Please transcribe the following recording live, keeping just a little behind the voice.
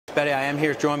Betty, I am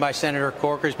here joined by Senator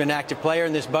Corker. He's been an active player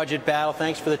in this budget battle.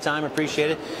 Thanks for the time.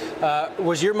 Appreciate it.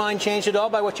 Was your mind changed at all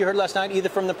by what you heard last night, either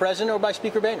from the president or by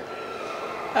Speaker Boehner?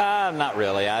 Not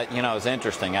really. It was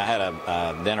interesting. I had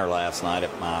a dinner last night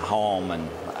at my home, and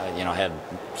had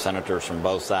senators from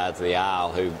both sides of the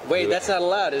aisle who. Wait, that's not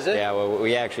allowed, is it? Yeah, well,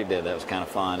 we actually did. That was kind of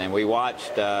fun, and we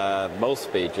watched both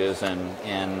speeches,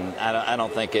 and I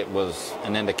don't think it was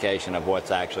an indication of what's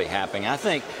actually happening. I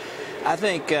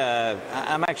think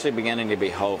I'm actually beginning to be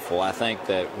hopeful. I think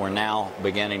that we're now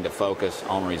beginning to focus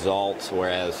on results,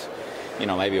 whereas,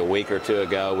 maybe a week or two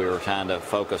ago we were trying to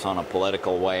focus on a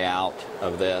political way out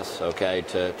of this, okay,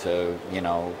 so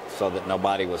that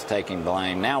nobody was taking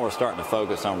blame. Now we're starting to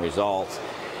focus on results.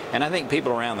 And I think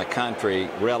people around the country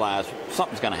realize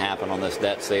something's going to happen on this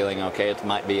debt ceiling, okay? It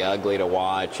might be ugly to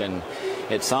watch, and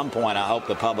at some point I hope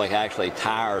the public actually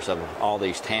tires of all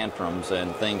these tantrums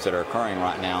and things that are occurring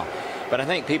right now. But I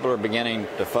think people are beginning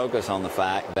to focus on the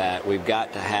fact that we've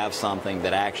got to have something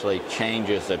that actually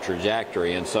changes the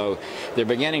trajectory. And so they're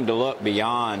beginning to look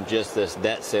beyond just this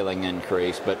debt ceiling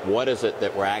increase, but what is it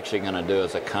that we're actually going to do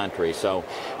as a country? So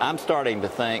I'm starting to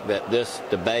think that this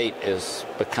debate is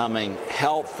becoming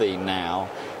healthy now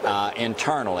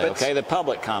internally. Okay, the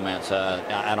public comments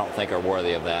I don't think are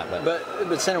worthy of that.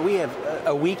 But Senator, we have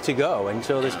a week to go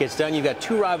until this gets done. You've got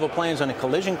two rival plans on a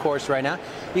collision course right now.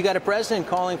 You got a president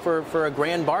calling for a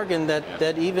grand bargain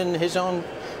that even his own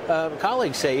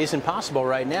colleagues say isn't possible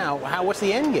right now. What's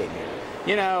the end game here?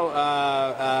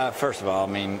 First of all,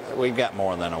 we've got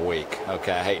more than a week,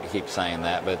 okay? I hate to keep saying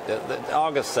that, but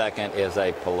August 2nd is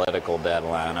a political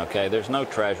deadline, okay? There's no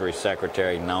Treasury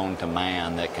Secretary known to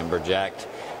man that can project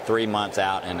 3 months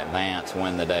out in advance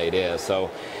when the date is.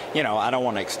 So, I don't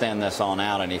want to extend this on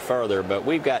out any further, but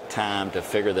we've got time to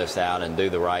figure this out and do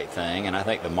the right thing. And I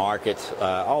think the markets,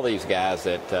 all these guys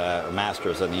that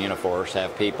masters of the universe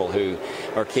have people who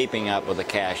are keeping up with the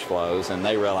cash flows, and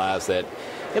they realize that,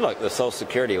 hey, look, the Social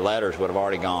Security letters would have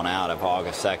already gone out if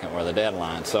August 2nd were the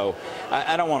deadline. So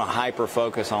I don't want to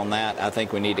hyper-focus on that. I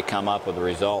think we need to come up with the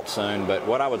results soon. But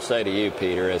what I would say to you,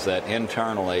 Peter, is that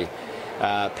internally,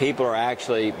 people are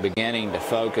actually beginning to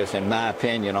focus, in my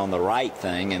opinion, on the right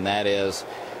thing, and that is,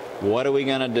 what are we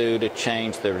going to do to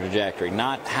change the trajectory?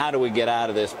 Not how do we get out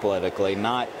of this politically,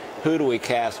 not who do we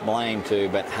cast blame to,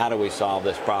 but how do we solve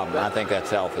this problem? I think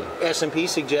that's healthy. S&P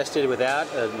suggested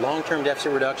without a long-term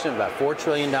deficit reduction of about $4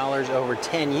 trillion over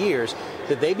 10 years,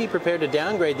 that they'd be prepared to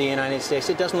downgrade the United States.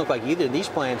 It doesn't look like either of these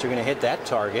plans are going to hit that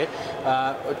target.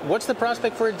 What's the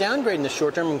prospect for a downgrade in the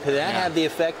short term? And could that have the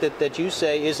effect that you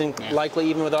say isn't likely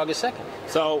even with August 2nd?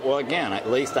 So, well, again, at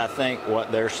least I think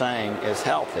what they're saying is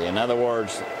healthy. In other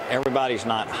words, everybody's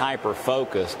not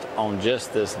hyper-focused on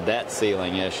just this debt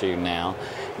ceiling issue now.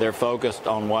 They're focused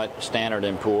on what Standard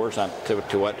 & Poor's,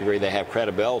 to what degree they have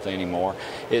credibility anymore,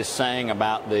 is saying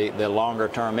about the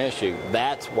longer-term issue.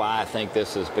 That's why I think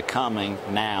this is becoming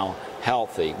now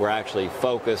healthy. We're actually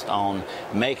focused on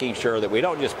making sure that we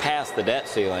don't just pass the debt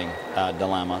ceiling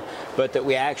dilemma, but that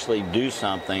we actually do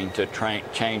something to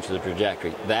change the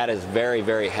trajectory. That is very,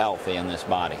 very healthy in this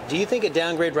body. Do you think a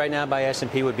downgrade right now by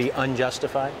S&P would be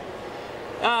unjustified?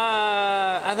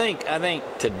 I think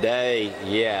today,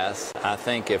 yes. I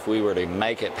think if we were to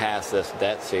make it past this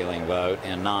debt ceiling vote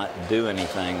and not do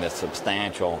anything that's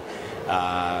substantial,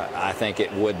 I think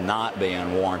it would not be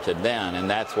unwarranted then. And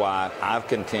that's why I've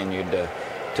continued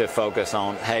to focus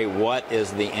on, hey, what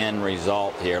is the end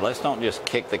result here? Let's don't just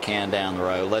kick the can down the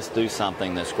road. Let's do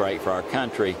something that's great for our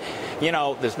country.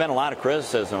 There's been a lot of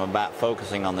criticism about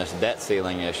focusing on this debt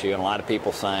ceiling issue, and a lot of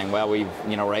people saying, well, we've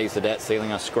raised the debt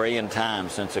ceiling a screeing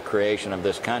times since the creation of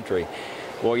this country.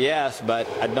 Well, yes, but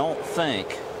I don't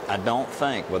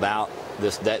think without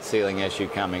this debt ceiling issue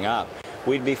coming up,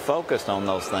 we'd be focused on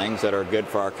those things that are good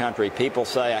for our country. People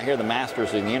say, I hear the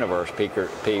masters of the universe, Peter,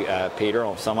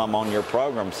 some of them on your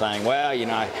program saying, well,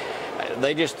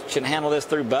 they just should handle this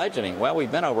through budgeting. Well,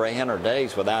 we've been over 800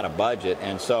 days without a budget,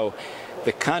 and so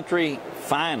the country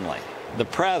finally, the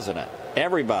president,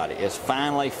 everybody is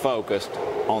finally focused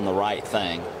on the right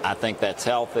thing. I think that's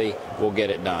healthy. We'll get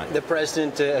it done. The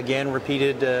president, again,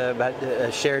 repeated about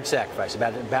a shared sacrifice,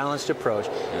 about a balanced approach.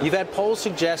 Yeah. You've had polls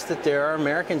suggest that there are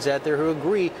Americans out there who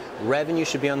agree revenue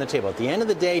should be on the table. At the end of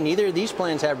the day, neither of these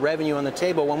plans have revenue on the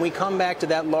table. When we come back to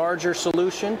that larger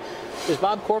solution, is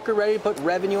Bob Corker ready to put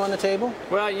revenue on the table?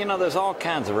 Well, there's all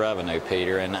kinds of revenue,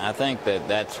 Peter, and I think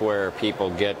that's where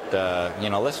people get,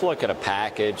 let's look at a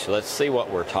package. Let's see what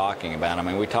we're talking about.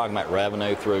 We're talking about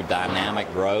revenue through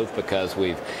dynamic growth because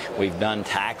we've done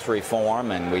tax reform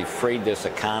and we've freed this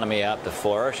economy up to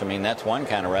flourish. That's one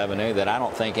kind of revenue that I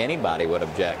don't think anybody would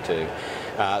object to.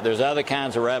 There's other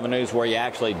kinds of revenues where you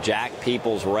actually jack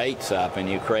people's rates up and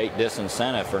you create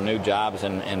disincentive for new jobs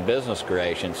and business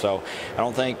creation. So I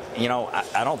don't think,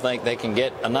 I don't think they can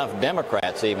get enough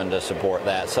Democrats even to support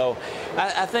that. So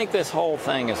I think this whole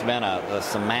thing has been a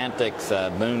semantics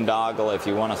boondoggle, if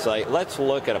you want to say. Let's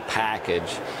look at a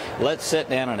package. Let's sit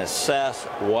down and assess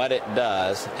what it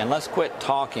does, and let's quit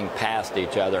talking past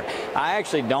each other. I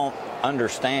actually don't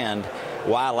understand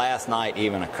why last night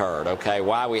even occurred, okay?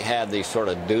 Why we had these sort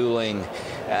of dueling,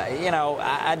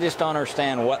 I just don't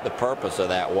understand what the purpose of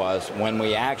that was when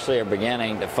we actually are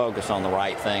beginning to focus on the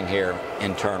right thing here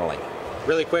internally.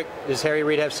 Really quick, does Harry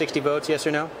Reid have 60 votes, yes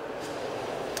or no?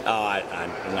 Oh,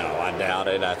 no, I doubt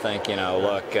it. I think,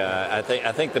 look, I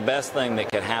think the best thing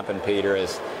that could happen, Peter,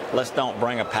 is let's don't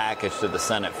bring a package to the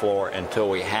Senate floor until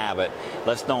we have it.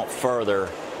 Let's don't further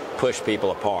push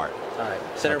people apart. All right.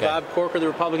 Senator Okay. Bob Corker, the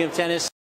Republican of Tennessee.